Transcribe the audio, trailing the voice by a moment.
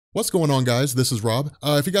What's going on, guys? This is Rob.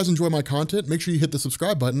 If you guys enjoy my content, make sure you hit the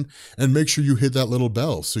subscribe button and make sure you hit that little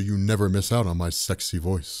bell so you never miss out on my sexy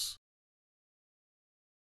voice.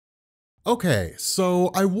 Okay,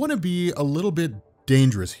 so I want to be a little bit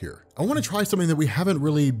dangerous here. I want to try something that we haven't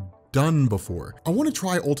really done before. I want to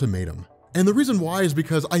try Ultimatum. And the reason why is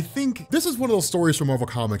because I think this is one of those stories from Marvel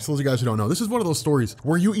Comics. Those of you guys who don't know, this is one of those stories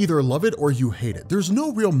where you either love it or you hate it. There's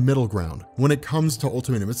no real middle ground when it comes to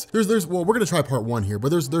Ultimatum. Well, we're gonna try part one here,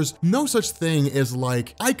 but there's no such thing as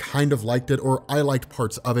like, I kind of liked it or I liked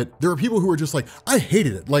parts of it. There are people who are just like, I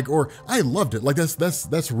hated it, like, or I loved it. Like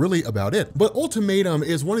that's really about it. But Ultimatum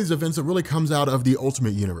is one of these events that really comes out of the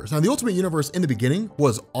Ultimate Universe. Now, the Ultimate Universe in the beginning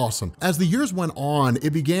was awesome. As the years went on,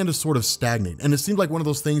 it began to sort of stagnate. And it seemed like one of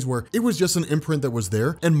those things where it was just an imprint that was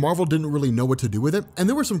there and Marvel didn't really know what to do with it. And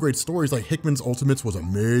there were some great stories, like Hickman's Ultimates was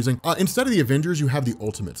amazing. Instead of the Avengers, you have the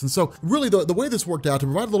Ultimates. And so really the way this worked out, to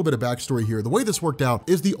provide a little bit of backstory here, the way this worked out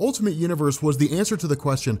is the Ultimate Universe was the answer to the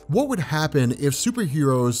question, what would happen if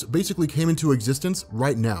superheroes basically came into existence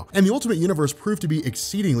right now? And the Ultimate Universe proved to be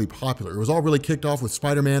exceedingly popular. It was all really kicked off with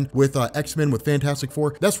Spider-Man, with X-Men, with Fantastic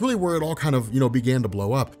Four. That's really where it all kind of, began to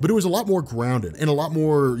blow up. But it was a lot more grounded and a lot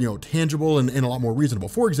more, tangible and a lot more reasonable.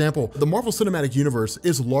 For example, the Marvel Cinematic Universe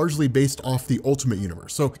is largely based off the Ultimate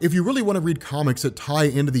Universe. So if you really want to read comics that tie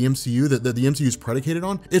into the MCU, that the MCU is predicated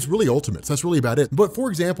on, it's really Ultimates. That's really about it. But for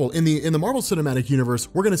example, in the Marvel Cinematic Universe,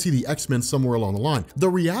 we're going to see the X-Men somewhere along the line. The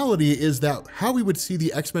reality is that how we would see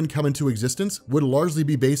the X-Men come into existence would largely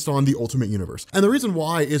be based on the Ultimate Universe. And the reason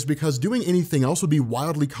why is because doing anything else would be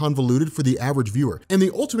wildly convoluted for the average viewer. In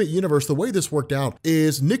the Ultimate Universe, the way this worked out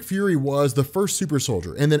is Nick Fury was the first super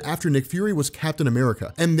soldier. And then after Nick Fury was Captain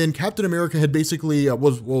America. And then Captain America had basically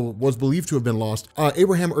was believed to have been lost.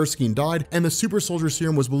 Abraham Erskine died and the super soldier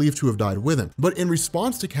serum was believed to have died with him. But in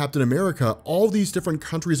response to Captain America, all these different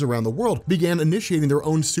countries around the world began initiating their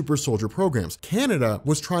own super soldier programs. Canada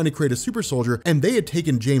was trying to create a super soldier and they had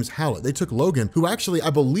taken James Howlett. They took Logan, who actually I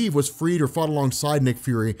believe was freed or fought alongside Nick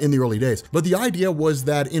Fury in the early days. But the idea was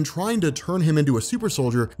that in trying to turn him into a super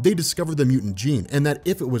soldier, they discovered the mutant gene and that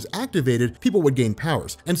if it was activated, people would gain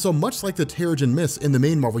powers. And so much like the Terrigen Mist in the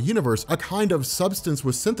main Marvel universe, a kind of substance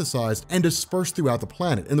was synthesized and dispersed throughout the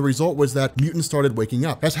planet. And the result was that mutants started waking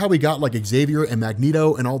up. That's how we got like Xavier and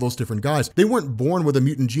Magneto and all those different guys. They weren't born with a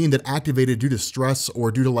mutant gene that activated due to stress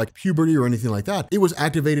or due to like puberty or anything like that. It was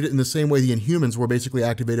activated in the same way the Inhumans were basically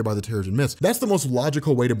activated by the Terrigen Mist. That's the most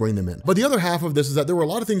logical way to bring them in. But the other half of this is that there were a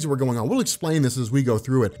lot of things that were going on. We'll explain this as we go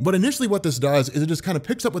through it. But initially what this does is it just kind of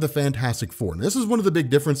picks up with the Fantastic Four. And this is one of the big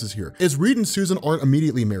differences here, is Reed and Susan aren't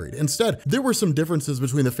immediately married. Instead, there were some differences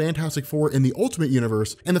between the Fantastic Four in the Ultimate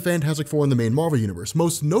Universe and the Fantastic Four in the main Marvel Universe.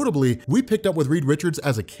 Most notably, we picked up with Reed Richards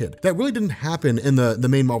as a kid. That really didn't happen in the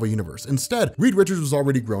main Marvel Universe. Instead, Reed Richards was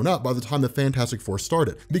already grown up by the time the Fantastic Four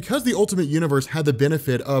started. Because the Ultimate Universe had the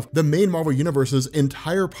benefit of the main Marvel Universe's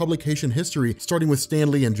entire publication history, starting with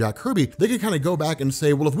Stan Lee and Jack Kirby, they could kind of go back and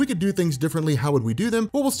say, well, if we could do things differently, how would we do them?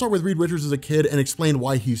 Well, we'll start with Reed Richards as a kid and explain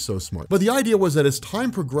why he's so smart. But the idea was that as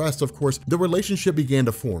time progressed, of course, the relationship began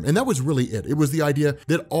to form. And that was really it. It was the idea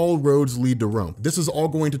that all roads lead to Rome. This is all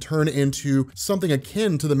going to turn into something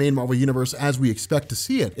akin to the main Marvel Universe as we expect to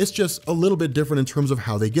see it. It's just a little bit different in terms of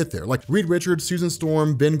how they get there. Like Reed Richards, Susan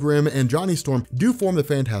Storm, Ben Grimm, and Johnny Storm do form the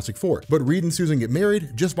Fantastic Four, but Reed and Susan get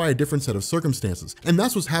married just by a different set of circumstances. And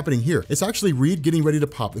that's what's happening here. It's actually Reed getting ready to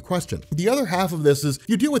pop the question. The other half of this is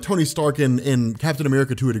you deal with Tony Stark and Captain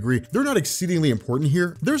America to a degree. They're not exceedingly important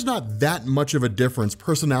here. There's not that much of a difference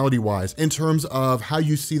personality-wise in terms of how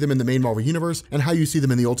you see them in the main Marvel Universe and how you see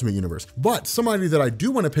them in the Ultimate Universe. But somebody that I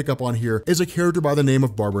do want to pick up on here is a character by the name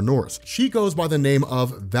of Barbara Norris. She goes by the name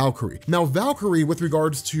of Valkyrie. Now, Valkyrie, with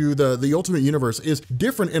regards to the Ultimate Universe, is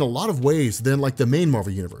different in a lot of ways than like the main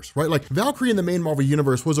Marvel Universe, right? Like Valkyrie in the main Marvel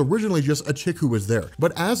Universe was originally just a chick who was there.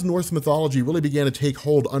 But as Norse mythology really began to take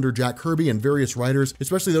hold under Jack Kirby and various writers,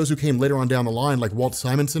 especially those who came later on down the line, like Walt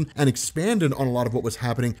Simonson, and expanded on a lot of what was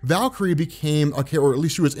happening, Valkyrie became a character, or at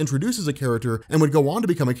least she was introduced as a character and would go on to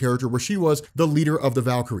become a character where she was the leader of the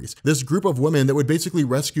Valkyries, this group of women that would basically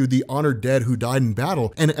rescue the honored dead who died in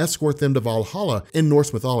battle and escort them to Valhalla in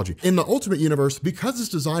Norse mythology. In the Ultimate Universe, because it's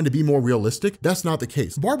designed to be more realistic, that's not the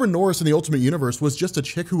case. Barbara Norris in the Ultimate Universe was just a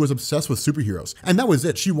chick who was obsessed with superheroes, and that was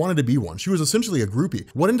it. She wanted to be one. She was essentially a groupie.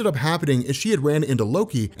 What ended up happening is she had ran into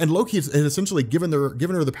Loki, and Loki had essentially given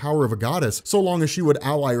her the power of a goddess so long as she would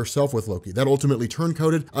ally herself with Loki. That ultimately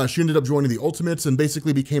turncoated. She ended up joining the Ultimates and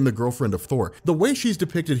basically became the girlfriend of Thor. The way she's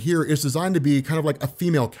depicted here is designed to be kind of like a female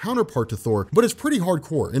female counterpart to Thor, but it's pretty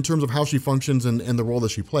hardcore in terms of how she functions and the role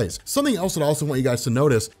that she plays. Something else that I also want you guys to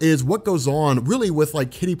notice is what goes on really with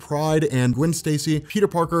like Kitty Pryde and Gwen Stacy, Peter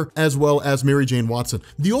Parker, as well as Mary Jane Watson.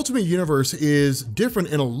 The Ultimate Universe is different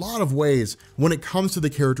in a lot of ways when it comes to the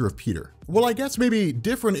character of Peter. Well, I guess maybe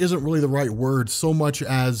different isn't really the right word so much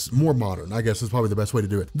as more modern, I guess is probably the best way to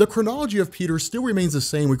do it. The chronology of Peter still remains the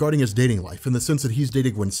same regarding his dating life, in the sense that he's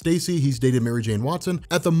dated Gwen Stacy, he's dated Mary Jane Watson.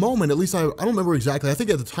 At the moment, at least I don't remember exactly, I think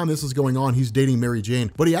at the time this is going on, he's dating Mary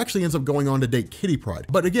Jane, but he actually ends up going on to date Kitty Pryde.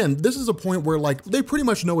 But again, this is a point where like, they pretty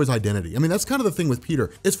much know his identity. I mean, that's kind of the thing with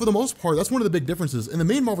Peter. It's for the most part, that's one of the big differences. In the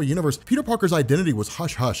main Marvel universe, Peter Parker's identity was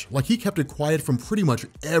hush hush. Like he kept it quiet from pretty much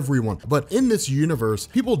everyone. But in this universe,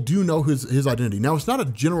 people do know his identity. Now, it's not a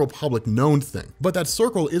general public known thing, but that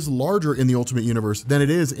circle is larger in the Ultimate Universe than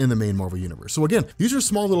it is in the main Marvel Universe. So again, these are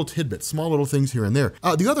small little tidbits, small little things here and there.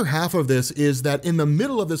 The other half of this is that in the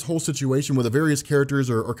middle of this whole situation where the various characters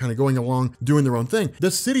are kind of going along, doing their own thing,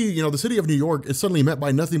 the city of New York is suddenly met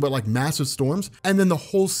by nothing but like massive storms, and then the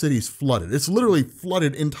whole city's flooded. It's literally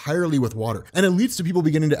flooded entirely with water, and it leads to people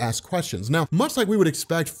beginning to ask questions. Now, much like we would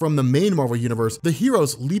expect from the main Marvel Universe, the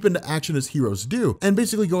heroes leap into action as heroes do, and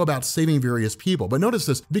basically go about saving various people. But notice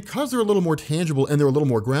this, because they're a little more tangible and they're a little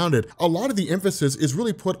more grounded, a lot of the emphasis is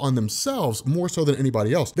really put on themselves more so than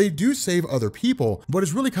anybody else. They do save other people, but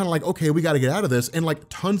it's really kind of like, okay, we got to get out of this, and like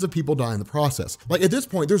tons of people die in the process. Like at this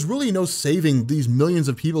point, there's really no saving these millions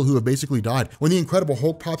of people who have basically died. When the Incredible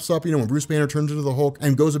Hulk pops up, when Bruce Banner turns into the Hulk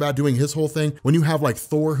and goes about doing his whole thing, when you have like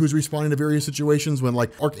Thor who's responding to various situations, when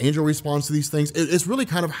like Archangel responds to these things, it's really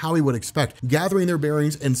kind of how he would expect, gathering their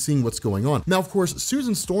bearings and seeing what's going on. Now, of course,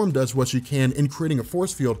 Susan Storm does what she can in creating a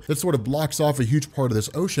force field that sort of blocks off a huge part of this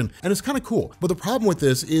ocean, and it's kind of cool. But the problem with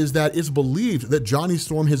this is that it's believed that Johnny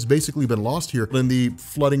Storm has basically been lost here in the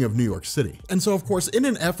flooding of New York City. And so, of course, in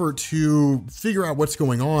an effort to figure out what's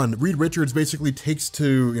going on, Reed Richards basically takes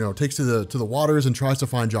to the waters and tries to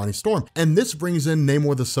find Johnny Storm. And this brings in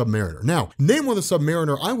Namor the Submariner. Now, Namor the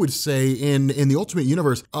Submariner, I would say in the Ultimate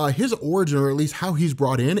Universe, his origin, or at least how he's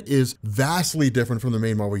brought in, is vastly different from the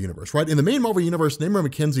main Marvel Universe, right? In the main Marvel Universe, Namor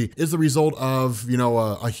McKenzie is the result of,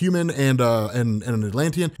 a human and an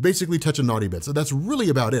Atlantean basically touching naughty bits. So that's really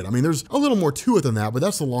about it. I mean, there's a little more to it than that, but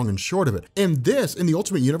that's the long and short of it. And this, in the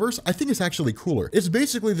Ultimate Universe, I think it's actually cooler. It's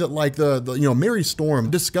basically that like Mary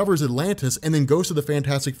Storm discovers Atlantis and then goes to the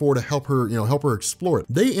Fantastic Four to help her explore it.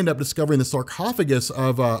 They end up discovering the sarcophagus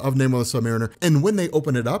of Namor the Submariner, and when they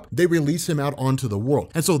open it up, they release him out onto the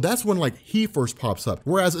world. And so that's when like he first pops up.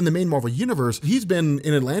 Whereas in the main Marvel Universe, he's been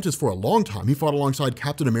in Atlantis for a long time. He fought alongside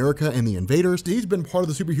Captain America and the Invaders. He's been part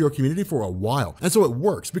of the superhero community for a while. And so it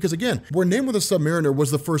works because again, where Namor the Submariner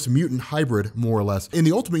was the first mutant hybrid, more or less, in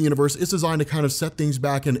the Ultimate Universe, it's designed to kind of set things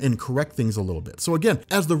back and correct things a little bit. So again,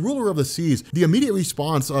 as the ruler of the seas, the immediate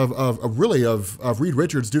response of Reed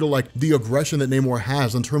Richards, due to like the aggression that Namor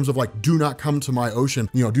has in terms of like, do not come to my ocean,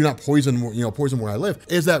 do not poison where I live,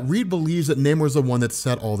 is that Reed believes that Namor is the one that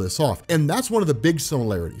set all this off. And that's one of the big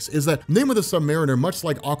similarities, is that Namor the Submariner, much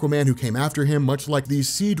like Aquaman who came after him, much like these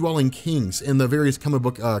sea-dwelling kings in the various comic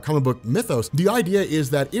book mythos, the idea is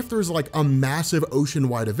that if there's like a massive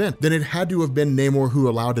ocean-wide event, then it had to have been Namor who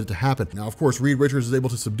allowed it to happen. Now, of course, Reed Richards is able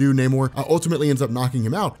to subdue Namor, ultimately ends up knocking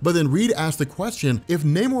him out. But then Reed asked the question, if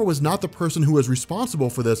Namor was not the person who was responsible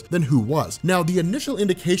for this, then who was? Now, the initial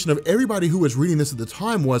indication of everybody who was reading this at the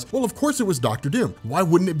time was, well, of course it was Dr. Doom. Why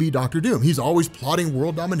wouldn't it be Dr. Doom? He's always plotting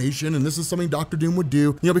world domination, and this is something Dr. Doom would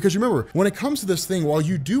do. Because remember, when it comes to this thing, while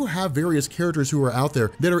you do have various characters who are out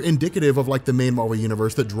there that are indicative of like the main Marvel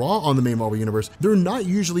Universe, that draw on the main Marvel Universe, they're not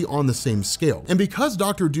usually on the same scale. And because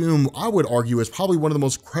Dr. Doom, I would argue, is probably one of the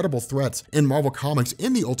most credible threats in Marvel Comics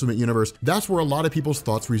in the Ultimate Universe, that's where a lot of people's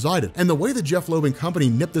thoughts resided. And the way that Jeff Loeb and company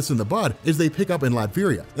nipped this in the bud is they pick up in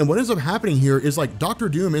Latveria. And what ends up happening here is like Dr.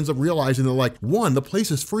 Doom ends up realizing that like, one, the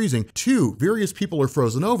place is freezing, two, various people are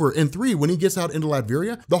frozen over, and three, when he gets out into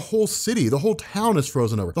Latveria, the whole city, the whole town is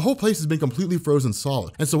frozen over. The whole place has been completely frozen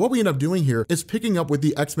solid. And so what we end up doing here is picking up with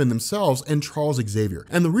the X-Men themselves and Charles Xavier.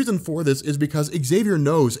 And the reason for this is because Xavier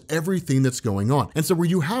knows everything that's going on. And so where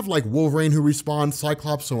you have like Wolverine who responds,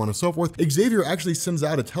 Cyclops, so on and so forth, Xavier actually sends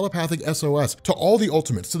out a telepathic SOS to all the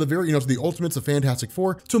Ultimates, to the to the Ultimates of Fantastic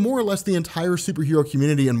Four, to more or less the entire superhero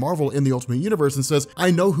community in Marvel in the Ultimate Universe, and says,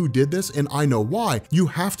 I know who did this and I know why. You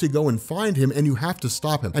have to go and find him and you have to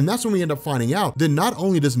stop him. And that's when we end up finding out that not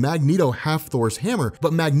only does Magneto have Thor's hammer,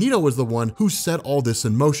 but Magneto is the one who set all this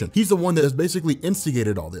in motion. He's the one that has basically instigated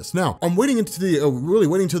instigated all this. Now, I'm waiting into the, really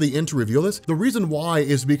waiting till the end to reveal this. The reason why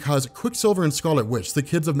is because Quicksilver and Scarlet Witch, the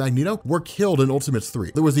kids of Magneto, were killed in Ultimates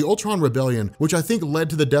 3. There was the Ultron Rebellion, which I think led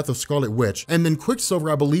to the death of Scarlet Witch, and then Quicksilver,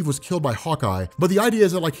 I believe, was killed by Hawkeye. But the idea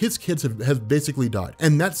is that like his kids have basically died,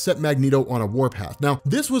 and that set Magneto on a warpath. Now,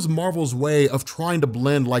 this was Marvel's way of trying to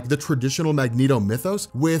blend like the traditional Magneto mythos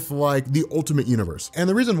with like the Ultimate Universe. And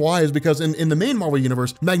the reason why is because in the main Marvel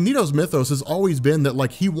Universe, Magneto's mythos has always been that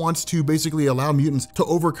like he wants to basically allow mutants to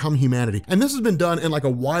overcome humanity. And this has been done in like a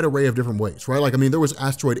wide array of different ways, right? Like, I mean, there was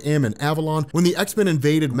Asteroid M and Avalon. When the X-Men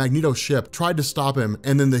invaded Magneto's ship, tried to stop him,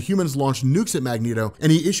 and then the humans launched nukes at Magneto,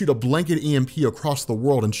 and he issued a blanket EMP across the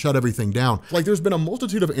world and shut everything down. Like, there's been a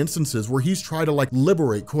multitude of instances where he's tried to like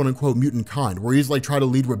liberate quote unquote mutant kind, where he's like tried to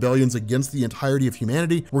lead rebellions against the entirety of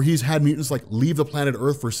humanity, where he's had mutants like leave the planet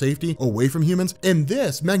Earth for safety away from humans. And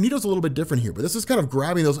this, Magneto's a little bit different here, but this is kind of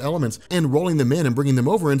grabbing those elements and rolling them in and bringing them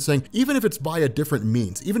over and saying, even if it's by a different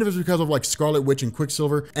means, even if it's because of like Scarlet Witch and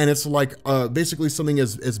Quicksilver, and it's like basically something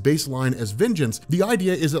as baseline as vengeance, the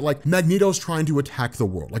idea is that like Magneto's trying to attack the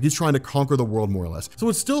world, like he's trying to conquer the world more or less. So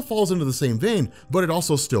it still falls into the same vein, but it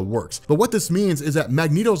also still works. But what this means is that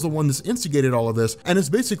Magneto's the one that's instigated all of this, and it's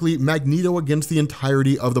basically Magneto against the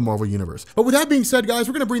entirety of the Marvel Universe. But with that being said, guys,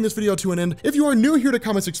 we're gonna bring this video to an end. If you are new here to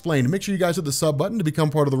Comics Explained, make sure you guys hit the sub button to become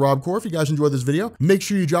part of the Rob Corps. If you guys enjoyed this video, make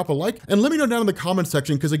sure you drop a like, and let me know down in the comment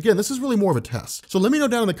section, because again, this is really more of a test. So let me know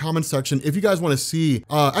down in the comment section if you guys want to see,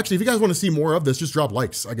 actually, if you guys want to see more of this, just drop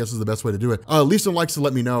likes, I guess is the best way to do it. Leave some likes to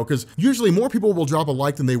let me know, because usually more people will drop a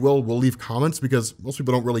like than they will leave comments, because most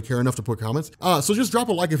people don't really care enough to put comments. So just drop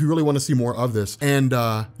a like if you really want to see more of this. And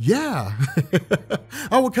yeah,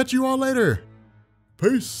 I will catch you all later.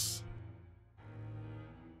 Peace.